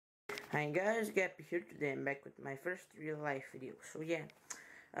Hi guys, Gappy here. Today I'm back with my first real life video. So yeah,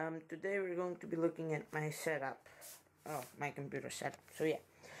 today we're going to be looking at my setup. Oh, my computer setup. So yeah,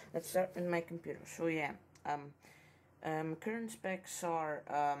 let's start with my computer. So yeah, current specs are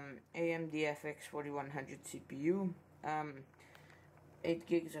AMD FX 4100 CPU, 8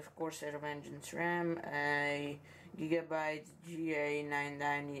 gigs of Corsair Vengeance RAM, a gigabyte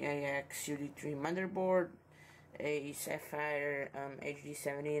GA990AX UD3 motherboard, a Sapphire HD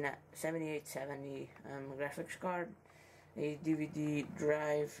 7870 graphics card, a DVD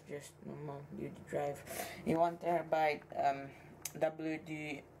drive, just normal DVD drive, a 1TB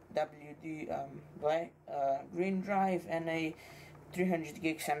WD black green drive, and a 300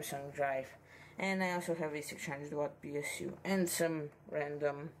 gig Samsung drive. And I also have a 600 watt PSU and some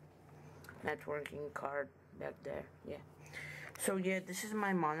random networking card back there. Yeah. So yeah, this is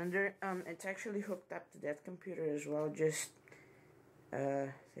my monitor. It's actually hooked up to that computer as well. Just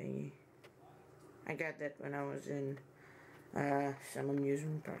thingy. I got that when I was in some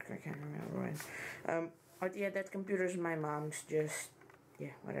amusement park. I can't remember when. But yeah, that computer is my mom's. Just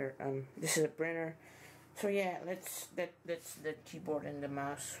yeah, whatever. This is a printer. So yeah, that's the keyboard and the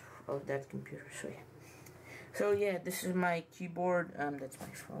mouse of that computer. So yeah. So yeah, this is my keyboard. That's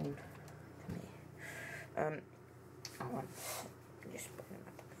my phone. Just put it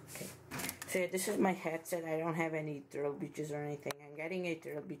up. Okay. So yeah, this is my headset. I don't have any Turtle Beaches or anything. I'm getting a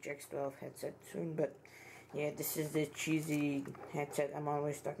Turtle Beach X12 headset soon, but yeah, this is the cheesy headset I'm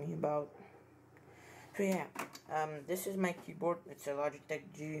always talking about. So yeah, this is my keyboard. It's a Logitech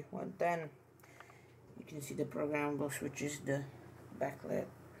G110. You can see the programmable switches, the backlit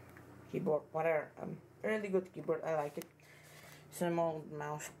keyboard, whatever. Really good keyboard. I like it. Some old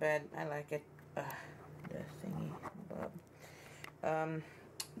mouse pad. I like it. The thingy bob.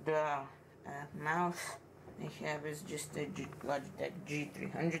 The mouse I have is just a Logitech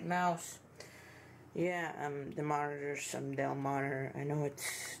G300 mouse. Yeah, the monitor, some Dell monitor. I know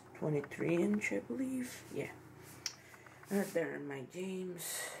it's 23 inch, I believe. Yeah. There are my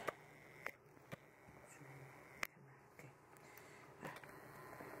games. Okay.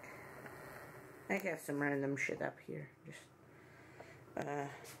 I have some random shit up here. Just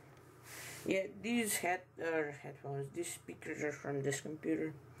yeah, these headphones, these speakers are from this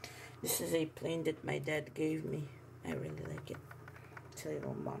computer. This is a plane that my dad gave me. I really like it. It's a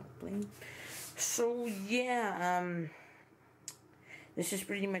little model plane. So yeah, this is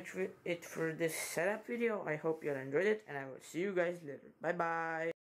pretty much it for this setup video. I hope you all enjoyed it, and I will see you guys later. Bye bye.